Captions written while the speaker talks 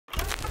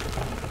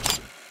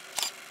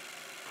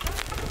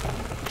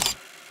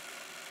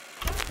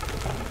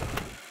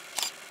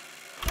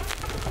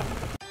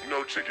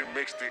chicken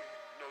mixed it.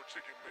 No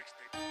chicken mixed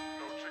it.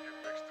 No chicken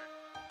mixed it.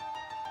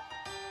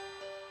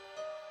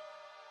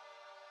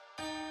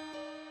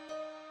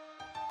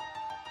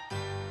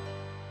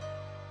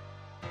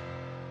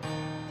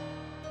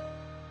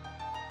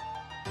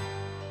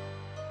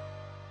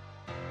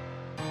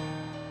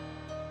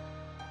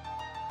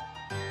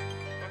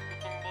 Fuck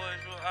with them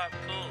boys, you up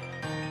too.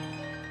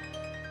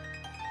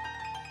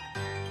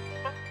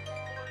 Fuck with them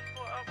boys,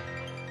 you up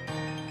too.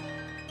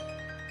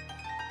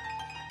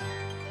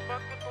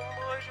 Fuck with them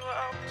boys, you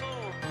up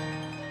too.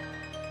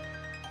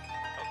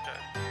 Okay.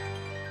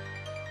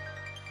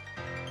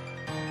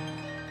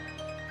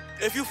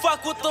 If you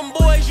fuck with them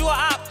boys, you a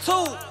op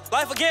too.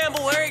 Life a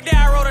gamble, every day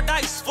I roll the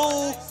dice,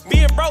 fool.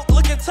 Being broke,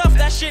 looking tough,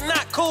 that shit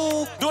not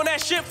cool. Doing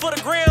that shit for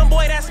the gram,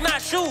 boy, that's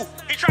not you.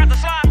 He tried to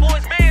slide for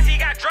his mans, he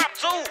got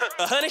dropped too.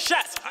 100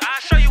 shots,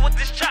 I'll show you what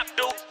this chop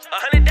do.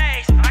 100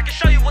 days, I can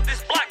show you what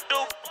this block do.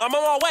 I'm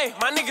on my way,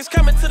 my niggas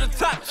coming to the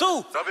top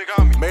too.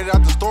 Made it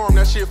out the storm,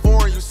 that shit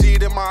foreign, you see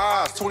it in my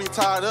eyes. 20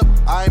 tied up,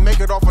 I ain't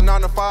make it off a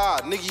 9 to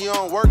 5. Nigga, you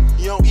don't work,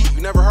 you don't eat,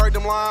 you never heard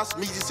them lines.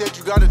 Meezy said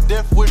you got a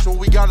death wish when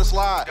we gotta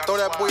slide. Throw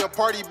that boy a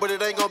party, but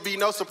it ain't gonna be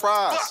no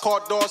surprise.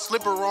 Caught dog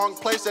slipping, wrong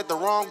place at the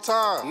wrong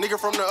time. Nigga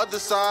from the other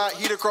side,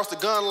 he'd across the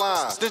gun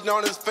line. Snitching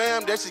on his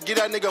fam, that should get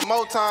that nigga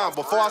more time.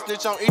 Before I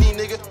snitch on any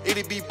nigga,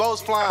 it'd be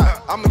both flying.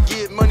 I'ma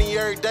get money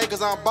every day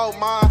cause I'm both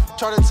mine.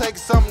 Try to take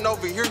something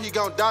over here, he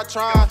gon' die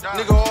trying.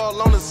 Nigga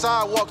all on the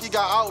sidewalk, he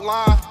got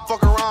outline.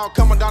 Fuck around,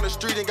 coming down the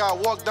street and got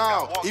walked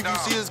down. If you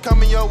see us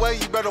coming your way,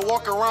 you better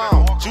walk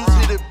around. Juice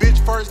hit a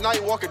bitch first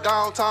night walking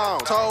downtown.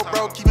 Told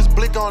bro, keep his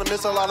blick on him,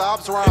 miss a lot of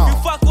ops around. If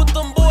you fuck with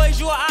them boys,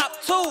 you a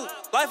op too.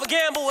 Life a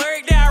gamble,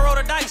 every day I roll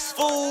the dice,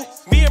 fool.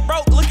 Being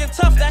broke, looking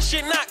tough, that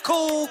shit not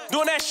cool.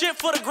 Doing that shit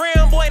for the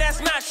gram, boy,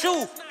 that's not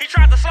you. He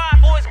tried to slide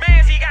for his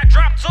mans, he got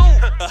dropped too.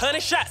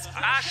 100 shots,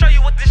 I'll show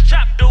you what this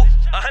chop do.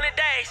 100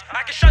 days,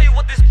 I can show you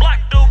what this block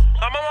do.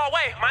 I'm on my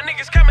way, my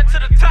niggas coming to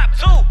the top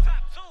too.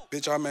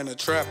 Bitch, I'm in a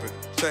trapping.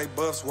 Take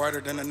buffs whiter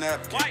than a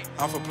napkin. White.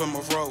 I'm from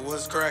Plymouth Road,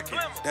 what's cracking?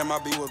 Then I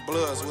be with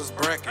Bloods, what's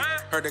bracking?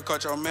 Heard they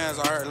caught your mans,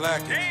 I heard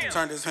lacking. Damn.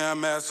 Turned his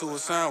ham ass to a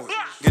sandwich.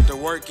 Get the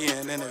work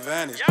in and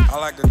advantage. I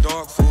like the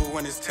dog food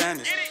when it's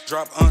tannish.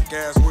 Drop unk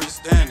ass where you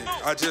standing.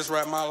 I just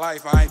rap my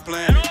life, I ain't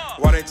planning.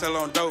 Why they tell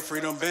on dope,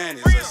 freedom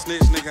bandits? A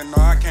snitch nigga,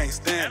 no, I can't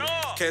stand it.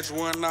 Catch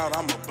one out,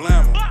 I'ma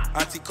blam him.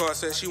 Auntie Car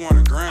said she want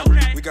a grammar.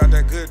 We got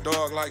that good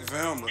dog like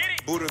Velma.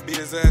 Buddha beat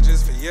his ass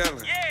just for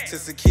yelling.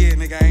 Since a kid,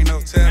 nigga ain't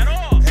no telling.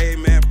 Hey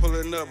man,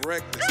 pulling up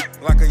reckless.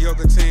 Like a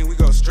yoga team, we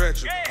gon'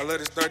 stretch it. I love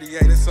this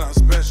 38, it's something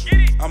special.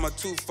 I'm a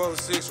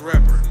 246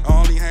 rapper. I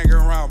only hang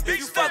around big If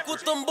you fuck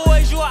with them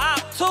boys, you a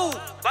op too.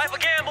 Life a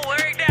gamble,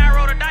 every day I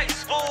roll the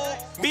dice, fool.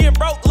 Being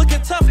broke,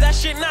 looking tough, that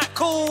shit not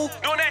cool.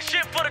 Doing that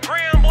shit for the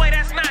gram, boy,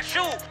 that's not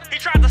you. He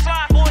tried to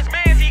slide for his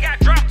mans, he got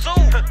dropped too.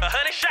 100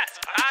 shots,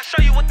 I'll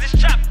show you what this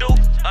chop do.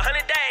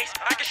 100 days,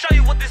 I can show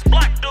you what this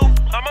block do.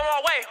 I'm on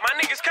my way, my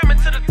niggas